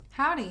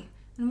Howdy,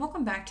 and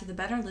welcome back to the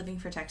Better Living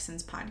for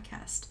Texans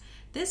podcast.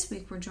 This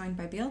week we're joined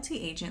by BLT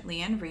agent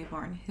Leanne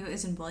Rayborn, who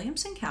is in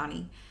Williamson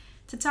County,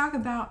 to talk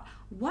about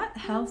what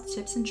health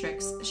tips and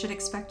tricks should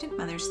expectant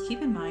mothers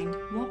keep in mind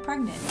while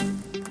pregnant.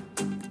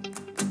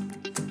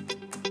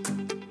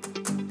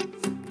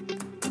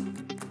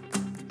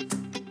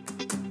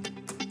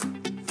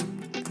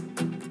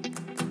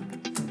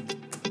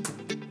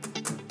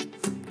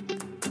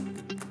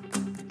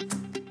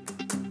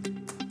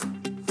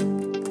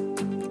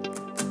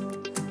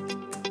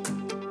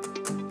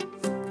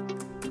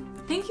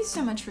 Thank you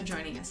so much for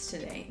joining us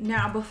today.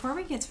 Now, before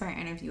we get to our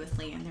interview with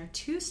Leanne, there are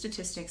two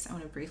statistics I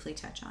want to briefly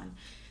touch on.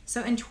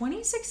 So in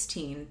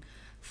 2016,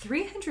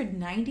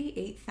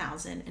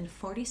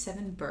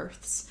 398,047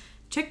 births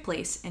took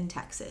place in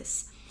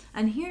Texas.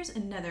 And here's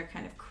another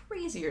kind of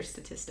crazier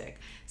statistic.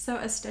 So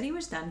a study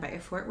was done by a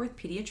Fort Worth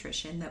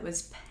pediatrician that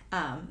was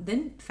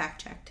then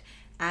fact-checked,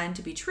 and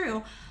to be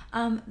true,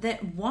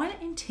 that 1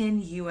 in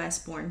 10 U.S.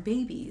 born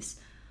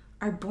babies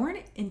are born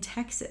in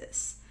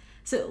Texas.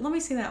 So let me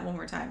say that one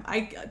more time.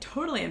 I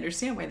totally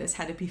understand why this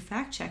had to be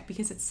fact-checked,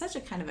 because it's such a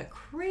kind of a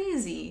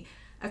crazy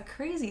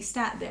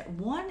stat that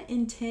 1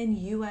 in 10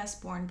 U.S.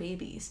 born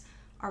babies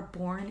are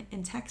born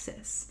in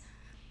Texas.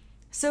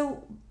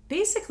 So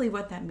basically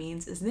what that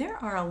means is there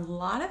are a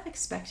lot of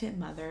expectant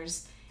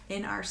mothers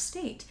in our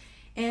state.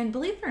 And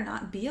believe it or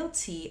not,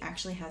 BLT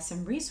actually has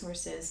some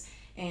resources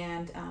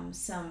and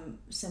some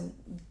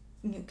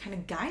kind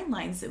of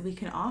guidelines that we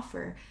can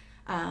offer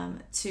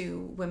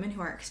to women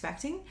who are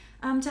expecting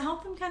to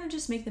help them kind of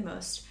just make the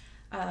most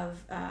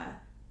of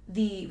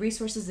the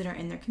resources that are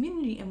in their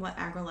community and what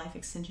AgriLife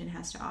Extension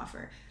has to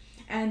offer.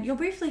 And you'll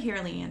briefly hear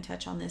Leanne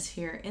touch on this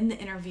here in the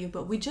interview,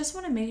 but we just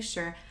want to make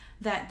sure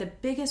that the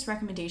biggest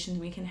recommendation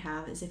we can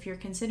have is if you're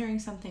considering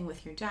something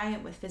with your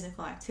diet, with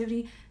physical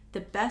activity,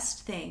 the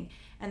best thing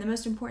and the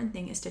most important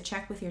thing is to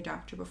check with your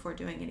doctor before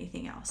doing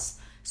anything else.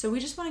 So we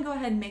just want to go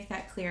ahead and make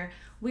that clear.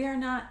 We are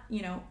not,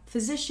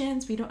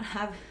 physicians. We don't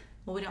have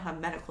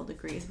medical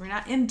degrees. We're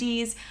not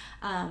MDs,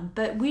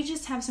 but we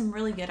just have some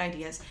really good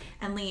ideas.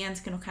 And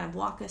Leanne's going to kind of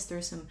walk us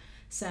through some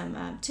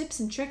tips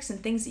and tricks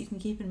and things that you can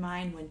keep in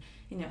mind when,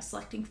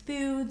 selecting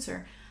foods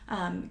or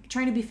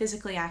trying to be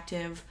physically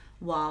active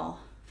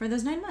for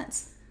those 9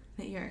 months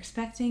that you're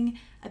expecting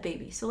a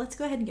baby. So let's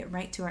go ahead and get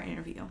right to our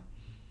interview.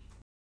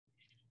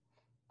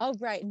 All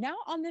right. Now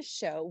on the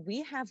show,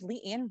 we have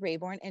Leanne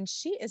Rayborn, and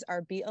she is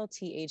our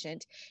BLT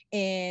agent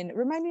in,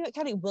 remind me what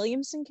county,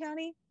 Williamson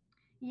County?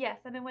 Yes,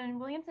 I've been in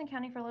Williamson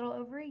County for a little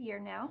over a year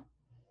now.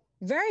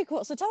 Very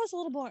cool. So tell us a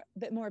little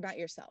bit more about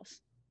yourself.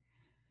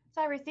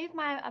 So I received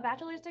my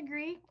bachelor's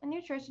degree in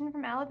nutrition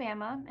from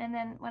Alabama, and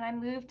then when I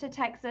moved to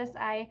Texas,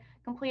 I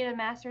completed a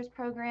master's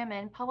program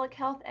in public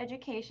health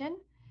education.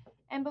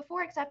 And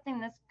before accepting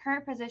this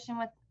current position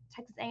with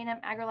Texas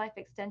A&M AgriLife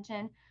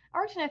Extension, I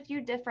worked in a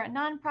few different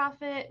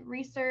nonprofit,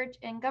 research,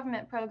 and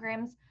government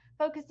programs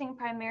focusing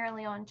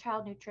primarily on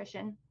child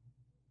nutrition.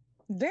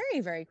 Very,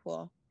 very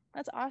cool.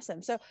 That's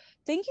awesome. So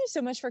thank you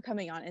so much for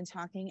coming on and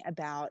talking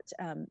about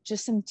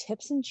just some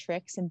tips and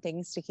tricks and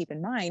things to keep in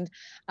mind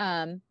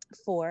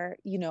for,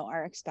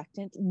 our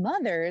expectant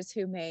mothers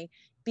who may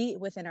be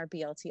within our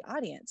BLT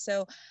audience.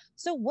 So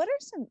what are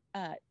some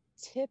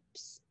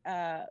tips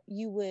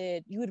you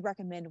would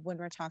recommend when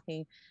we're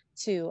talking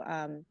to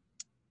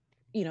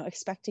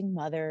expecting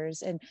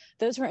mothers and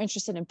those who are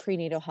interested in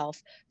prenatal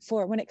health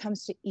for when it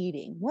comes to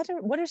eating? What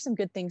are some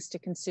good things to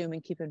consume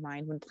and keep in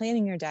mind when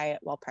planning your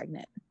diet while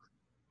pregnant?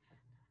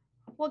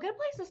 Well, a good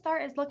place to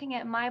start is looking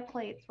at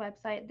MyPlate's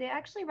website. They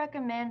actually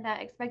recommend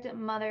that expectant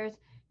mothers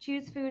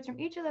choose foods from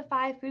each of the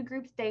 5 food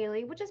groups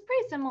daily, which is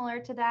pretty similar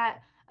to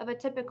that of a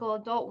typical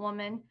adult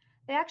woman.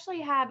 They actually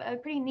have a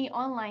pretty neat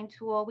online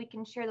tool we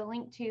can share the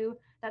link to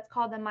that's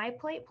called the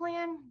MyPlate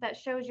plan that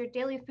shows your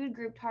daily food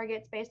group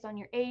targets based on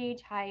your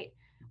age, height,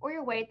 or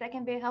your weight. That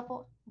can be a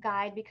helpful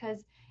guide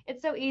because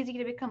it's so easy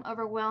to become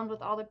overwhelmed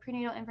with all the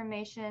prenatal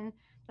information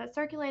that's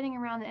circulating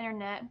around the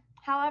internet.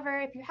 However,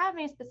 if you have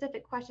any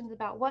specific questions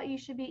about what you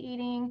should be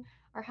eating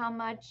or how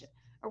much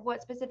or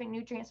what specific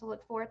nutrients to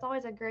look for, it's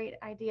always a great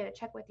idea to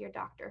check with your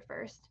doctor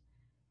first.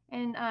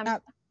 And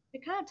to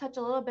kind of touch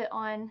a little bit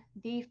on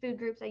the food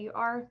groups that you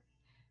are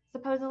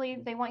supposedly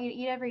they want you to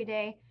eat every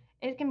day,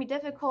 it can be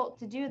difficult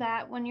to do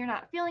that when you're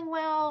not feeling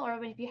well or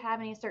if you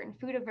have any certain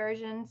food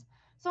aversions.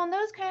 So on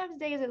those kind of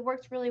days, it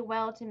works really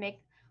well to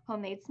make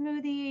homemade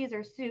smoothies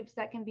or soups.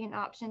 That can be an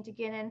option to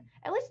get in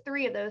at least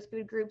 3 of those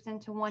food groups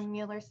into one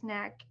meal or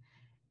snack.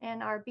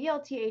 And our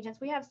BLT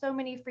agents, we have so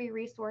many free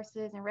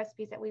resources and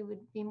recipes that we would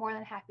be more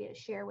than happy to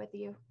share with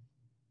you.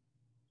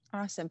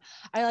 Awesome.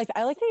 I like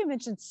that you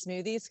mentioned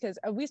smoothies because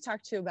we've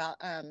talked to about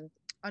on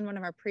one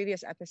of our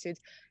previous episodes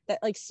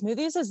that like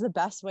smoothies is the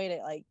best way to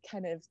like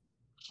kind of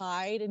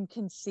hide and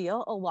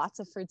conceal lots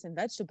of fruits and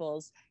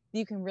vegetables.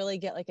 You can really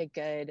get like a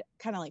good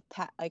kind of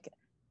like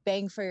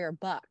bang for your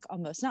buck,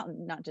 almost not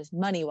just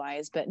money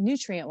wise, but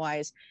nutrient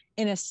wise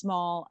in a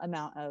small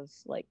amount of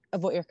what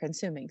you're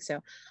consuming.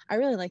 So I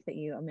really like that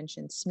you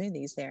mentioned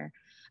smoothies there.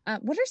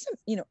 What are some,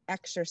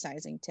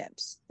 exercising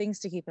tips, things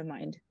to keep in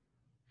mind?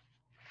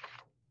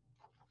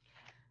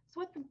 So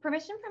with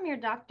permission from your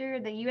doctor,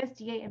 the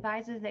USDA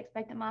advises the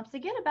expectant moms to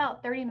get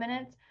about 30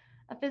 minutes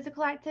of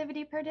physical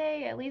activity per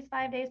day, at least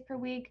 5 days per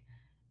week.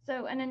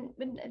 So, and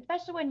then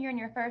especially when you're in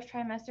your first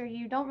trimester,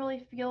 you don't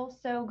really feel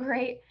so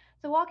great.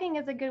 So walking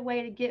is a good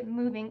way to get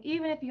moving,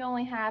 even if you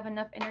only have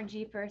enough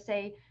energy for,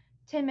 say,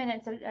 10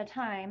 minutes at a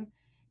time.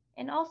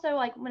 And also,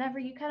 like whenever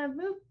you kind of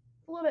move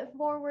a little bit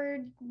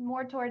forward,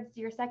 more towards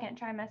your second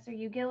trimester,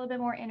 you get a little bit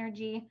more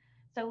energy.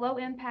 So low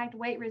impact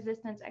weight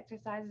resistance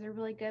exercises are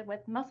really good with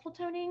muscle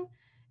toning,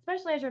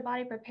 especially as your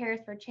body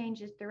prepares for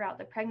changes throughout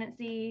the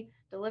pregnancy,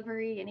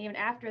 delivery, and even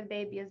after the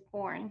baby is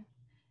born.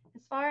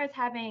 As far as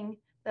having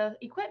the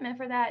equipment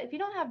for that, if you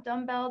don't have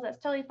dumbbells, that's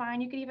totally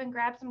fine. You could even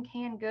grab some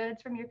canned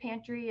goods from your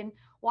pantry, and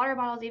water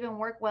bottles even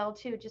work well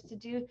too, just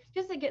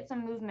to get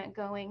some movement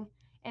going.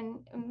 And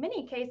in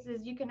many cases,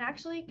 you can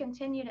actually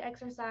continue to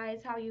exercise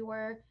how you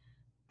were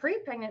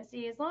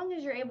pre-pregnancy as long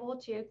as you're able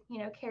to,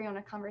 carry on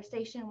a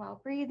conversation while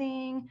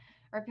breathing,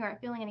 or if you aren't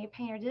feeling any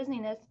pain or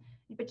dizziness.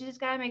 But you just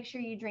got to make sure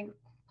you drink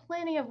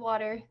plenty of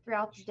water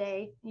throughout the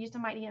day. You just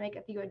might need to make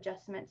a few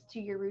adjustments to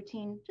your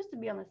routine just to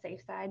be on the safe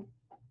side.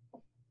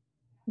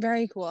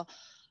 Very cool.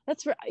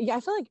 Yeah, I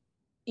feel like,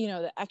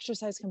 the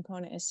exercise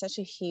component is such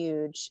a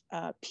huge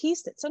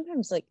piece that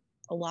sometimes like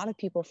a lot of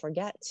people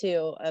forget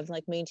too, of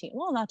like maintaining,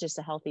 well, not just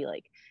a healthy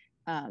like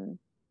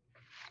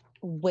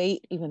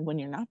weight, even when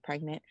you're not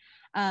pregnant.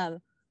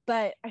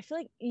 But I feel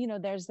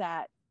like, there's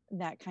that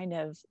kind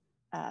of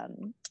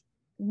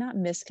not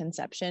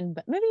misconception,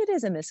 but maybe it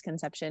is a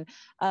misconception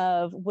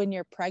of when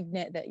you're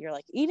pregnant that you're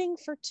like eating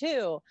for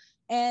two,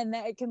 and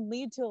that it can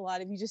lead to a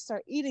lot of, you just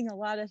start eating a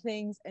lot of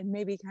things and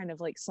maybe kind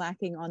of like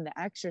slacking on the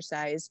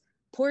exercise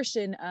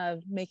portion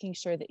of making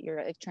sure that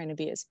you're like trying to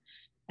be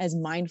as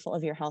mindful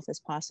of your health as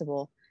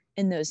possible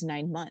in those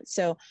 9 months.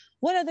 So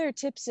what other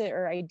tips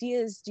or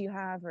ideas do you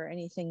have, or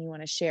anything you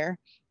want to share?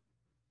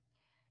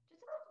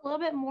 Just a little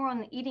bit more on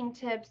the eating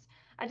tips.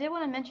 I did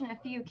want to mention a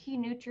few key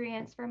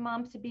nutrients for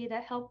moms to be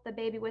that help the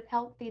baby with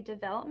healthy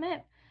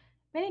development.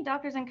 Many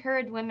doctors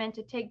encourage women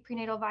to take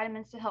prenatal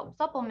vitamins to help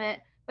supplement,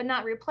 but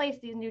not replace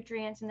these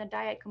nutrients in the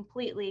diet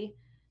completely.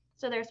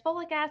 So there's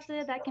folic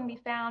acid that can be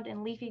found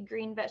in leafy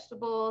green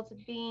vegetables,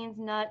 beans,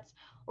 nuts,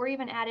 or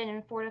even added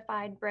in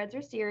fortified breads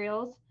or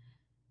cereals.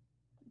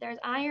 There's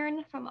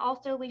iron from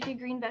also leafy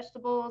green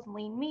vegetables,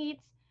 lean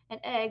meats, and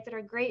eggs that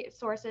are great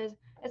sources,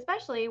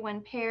 especially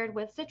when paired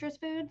with citrus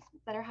foods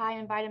that are high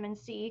in vitamin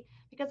C,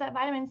 because that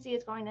vitamin C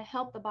is going to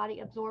help the body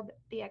absorb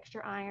the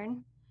extra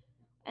iron.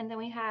 And then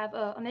we have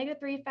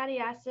omega-3 fatty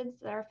acids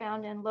that are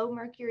found in low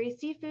mercury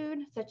seafood,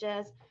 such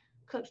as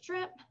cooked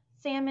shrimp,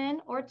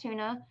 salmon, or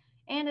tuna.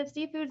 And if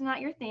seafood's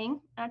not your thing,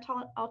 an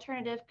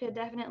alternative could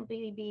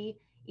definitely be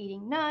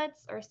eating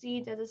nuts or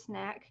seeds as a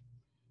snack.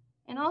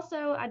 And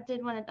also, I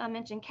did want to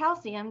mention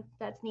calcium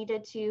that's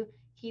needed to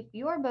keep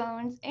your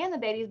bones and the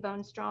baby's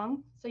bones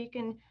strong. So you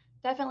can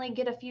definitely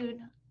get a few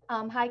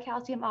high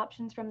calcium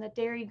options from the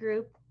dairy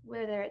group,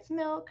 whether it's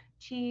milk,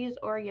 cheese,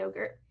 or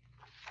yogurt.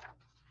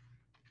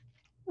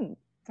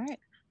 Right.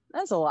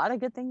 That's a lot of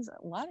good things,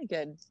 a lot of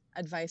good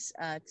advice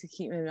to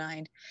keep in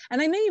mind.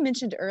 And I know you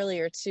mentioned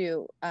earlier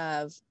too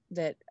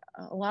that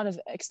a lot of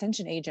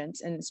extension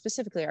agents, and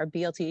specifically our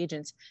BLT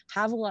agents,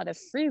 have a lot of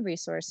free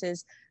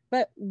resources.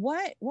 But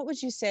what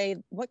would you say,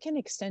 what can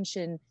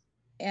extension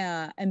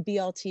and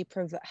BLT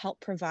help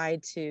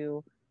provide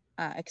to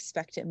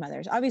expectant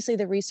mothers? Obviously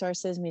the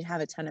resources, we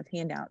have a ton of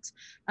handouts,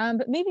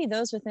 but maybe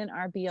those within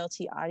our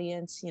BLT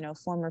audience,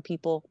 former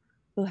people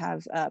who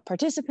have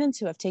participants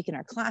who have taken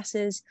our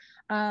classes.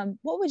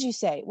 What would you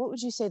say? What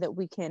would you say that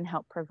we can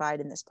help provide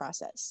in this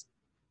process?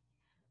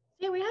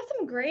 Yeah, we have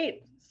some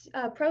great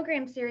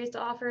program series to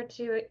offer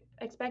to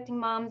expecting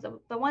moms.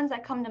 The ones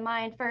that come to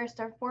mind first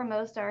or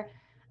foremost are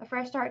A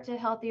Fresh Start to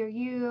Healthier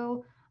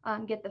You,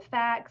 Get the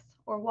Facts,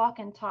 or Walk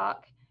and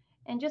Talk.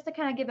 And just to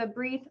kind of give a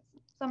brief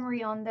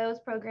summary on those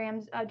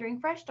programs, during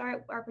Fresh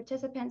Start, our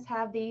participants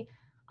have the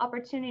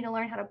opportunity to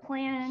learn how to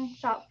plan,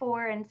 shop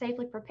for, and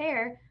safely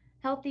prepare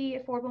healthy,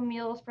 affordable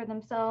meals for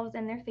themselves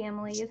and their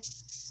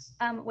families.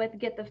 With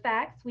Get the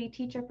Facts, we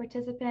teach our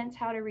participants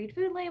how to read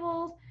food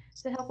labels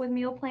to help with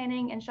meal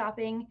planning and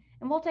shopping.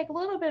 And we'll take a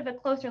little bit of a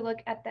closer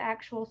look at the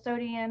actual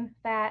sodium,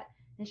 fat,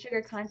 and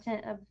sugar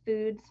content of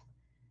foods.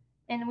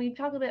 And we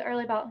talked a bit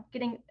earlier about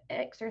getting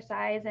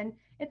exercise, and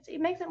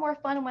it makes it more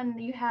fun when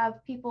you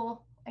have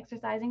people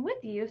exercising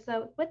with you.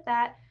 So with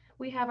that,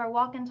 we have our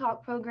Walk and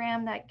Talk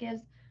program that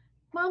gives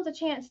moms a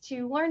chance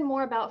to learn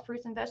more about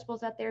fruits and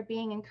vegetables that they're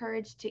being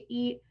encouraged to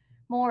eat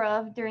more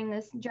of during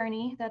this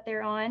journey that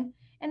they're on.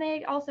 And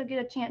they also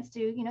get a chance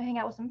to, hang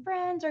out with some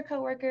friends or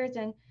coworkers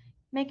and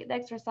make the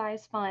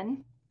exercise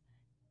fun.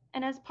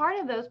 And as part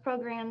of those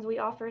programs, we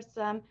offer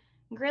some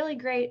really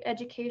great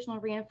educational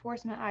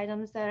reinforcement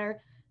items that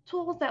are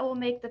tools that will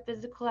make the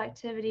physical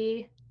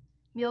activity,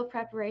 meal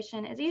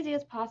preparation as easy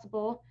as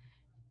possible.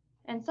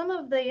 And some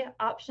of the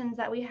options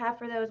that we have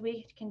for those,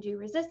 we can do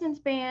resistance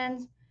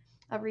bands,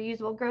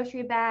 reusable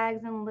grocery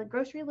bags and the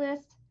grocery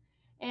list,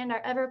 and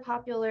our ever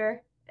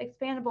popular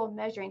expandable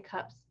measuring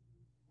cups.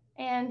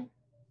 And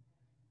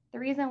the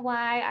reason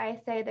why I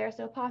say they're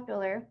so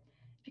popular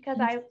is because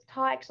I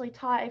actually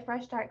taught a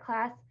Fresh Start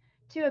class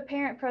to a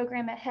parent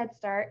program at Head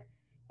Start,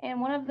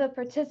 and one of the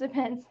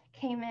participants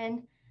came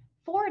in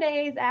 4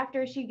 days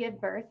after she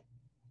gave birth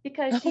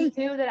because she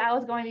knew that I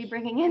was going to be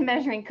bringing in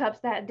measuring cups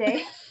that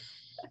day.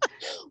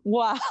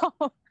 Wow.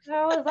 So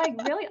I was like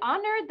really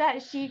honored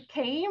that she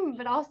came,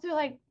 but also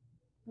like,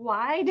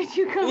 why did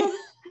you come?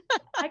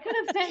 I could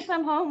have sent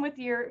some home with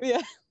your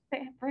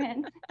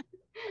friends.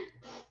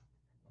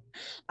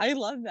 I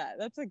love that.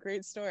 That's a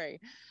great story.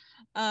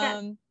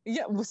 So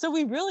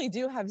we really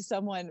do have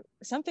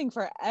something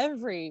for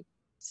every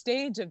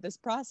stage of this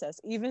process,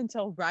 even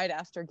till right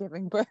after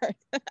giving birth.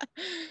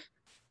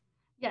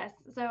 Yes.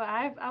 So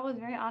I was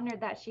very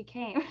honored that she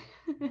came.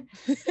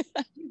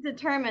 She's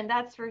determined,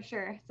 that's for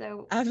sure.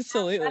 So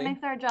absolutely, that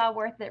makes our job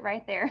worth it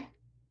right there.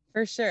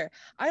 For sure.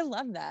 I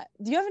love that.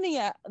 Do you have any,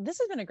 this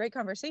has been a great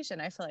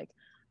conversation. I feel like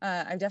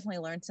I've definitely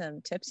learned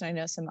some tips, and I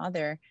know some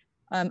other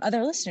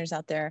listeners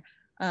out there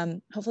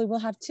hopefully we'll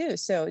have too.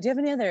 So do you have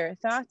any other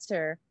thoughts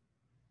or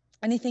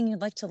anything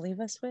you'd like to leave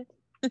us with?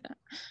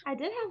 I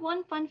did have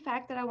one fun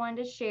fact that I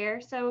wanted to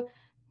share. So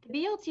the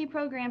BLT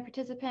program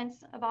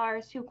participants of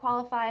ours who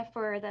qualify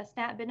for the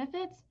SNAP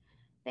benefits,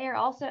 they are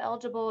also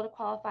eligible to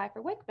qualify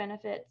for WIC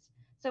benefits.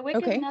 So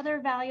WIC is another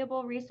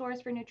valuable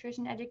resource for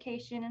nutrition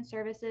education and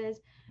services.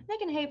 They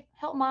can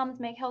help moms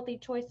make healthy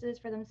choices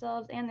for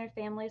themselves and their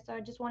families. So I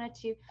just wanted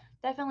to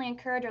definitely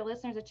encourage our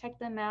listeners to check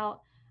them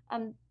out.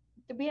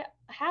 We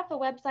have the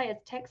website is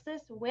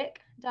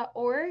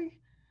texaswic.org,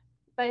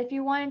 but if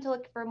you wanted to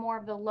look for more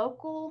of the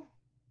local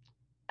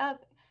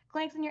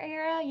clinics in your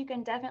area, you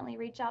can definitely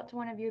reach out to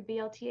one of your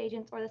BLT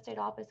agents or the state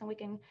office, and we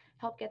can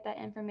help get that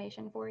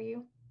information for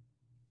you.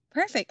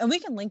 Perfect. And we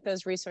can link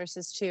those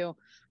resources too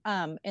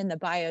in the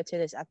bio to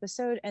this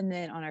episode, and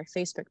then on our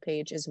Facebook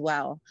page as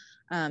well.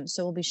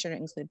 So we'll be sure to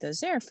include those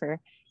there for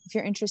if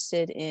you're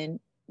interested in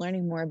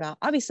learning more about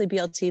obviously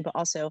BLT, but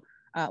also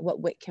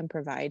what WIC can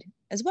provide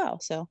as well.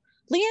 So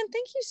Leanne,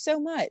 thank you so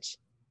much.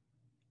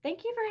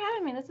 Thank you for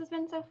having me. This has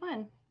been so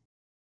fun.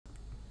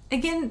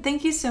 Again,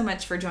 thank you so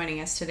much for joining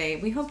us today.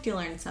 We hope you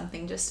learned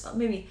something, just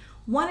maybe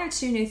one or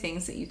two new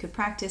things that you could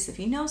practice if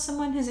you know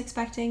someone who's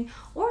expecting,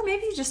 or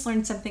maybe you just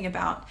learned something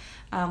about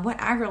what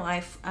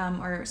AgriLife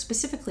or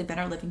specifically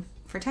Better Living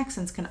for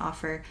Texans can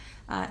offer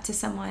to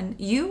someone,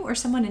 you or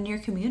someone in your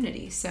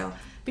community. So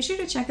be sure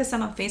to check us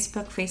out on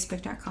Facebook,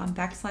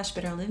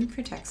 facebook.com/Better Living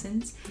for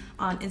Texans,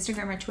 on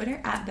Instagram or Twitter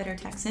 @Better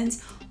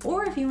Texans,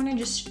 or if you want to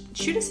just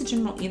shoot us a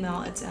general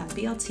email, it's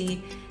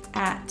blt@ag.tamu.edu.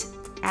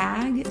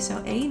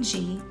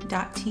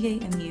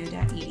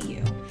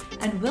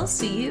 And we'll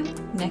see you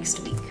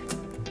next week.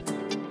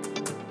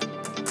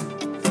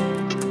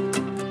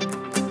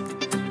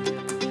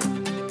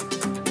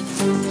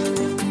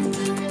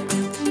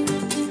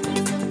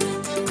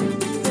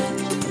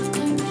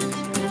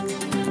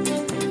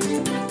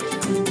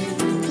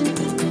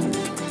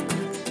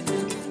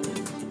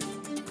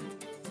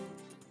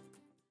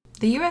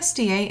 The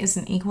USDA is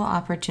an equal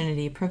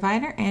opportunity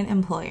provider and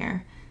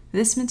employer.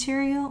 This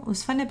material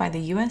was funded by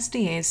the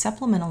USDA's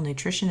Supplemental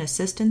Nutrition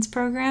Assistance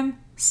Program,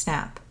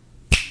 SNAP.